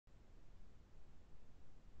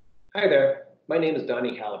Hi there, my name is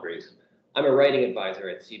Donnie Calabrese. I'm a writing advisor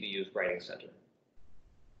at CBU's Writing Centre.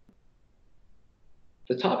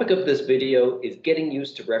 The topic of this video is getting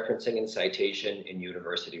used to referencing and citation in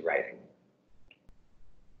university writing.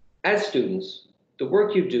 As students, the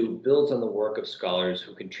work you do builds on the work of scholars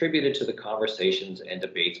who contributed to the conversations and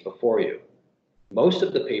debates before you. Most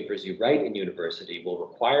of the papers you write in university will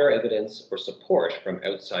require evidence or support from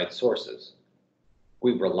outside sources.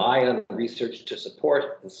 We rely on research to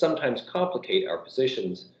support and sometimes complicate our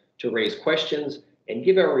positions to raise questions and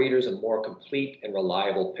give our readers a more complete and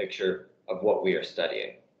reliable picture of what we are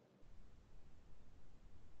studying.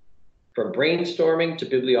 From brainstorming to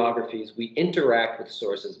bibliographies, we interact with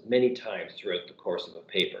sources many times throughout the course of a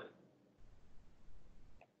paper.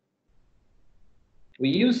 We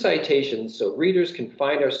use citations so readers can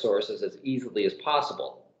find our sources as easily as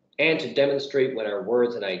possible, and to demonstrate when our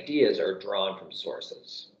words and ideas are drawn from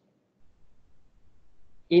sources.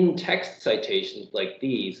 In-text citations like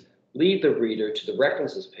these lead the reader to the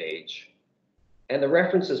references page, and the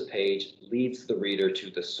references page leads the reader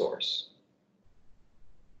to the source.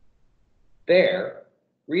 There,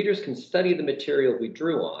 readers can study the material we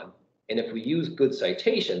drew on, and if we use good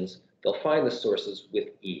citations, they'll find the sources with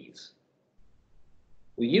ease.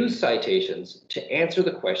 We use citations to answer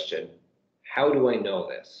the question, how do I know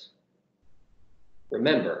this?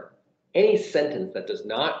 Remember, any sentence that does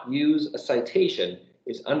not use a citation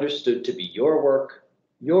is understood to be your work,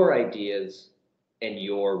 your ideas, and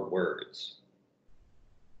your words.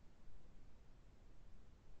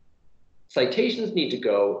 Citations need to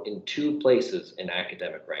go in two places in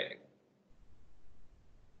academic writing.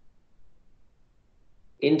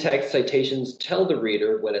 In-text citations tell the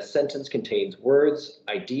reader when a sentence contains words,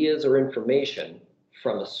 ideas, or information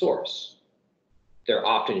from a source. They're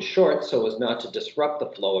often short so as not to disrupt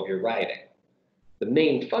the flow of your writing. The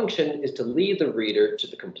main function is to lead the reader to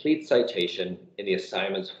the complete citation in the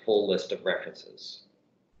assignment's full list of references.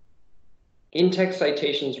 In-text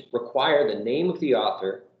citations require the name of the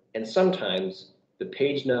author and sometimes the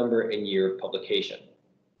page number and year of publication.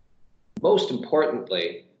 Most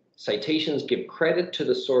importantly, citations give credit to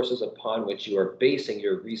the sources upon which you are basing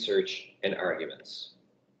your research and arguments.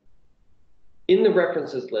 In the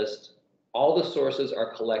references list, all the sources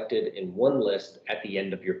are collected in one list at the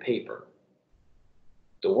end of your paper.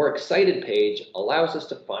 The Works Cited page allows us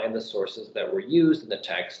to find the sources that were used in the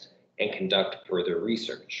text and conduct further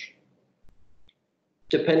research.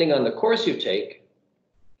 Depending on the course you take,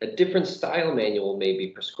 a different style manual may be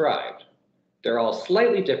prescribed. They're all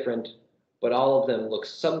slightly different, but all of them look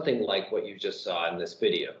something like what you just saw in this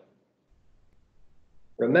video.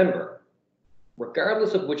 Remember,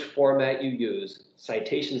 regardless of which format you use,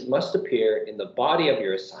 citations must appear in the body of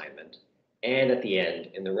your assignment and at the end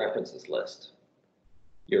in the references list.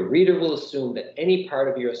 Your reader will assume that any part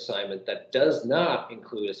of your assignment that does not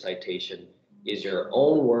include a citation is your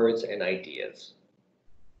own words and ideas.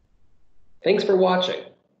 Thanks for watching.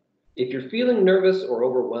 If you're feeling nervous or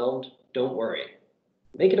overwhelmed, don't worry.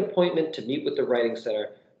 Make an appointment to meet with the Writing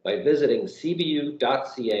Centre by visiting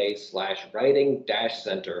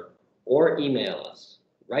cbu.ca/writing-centre or email us,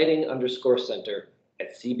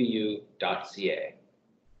 writing_centre@cbu.ca.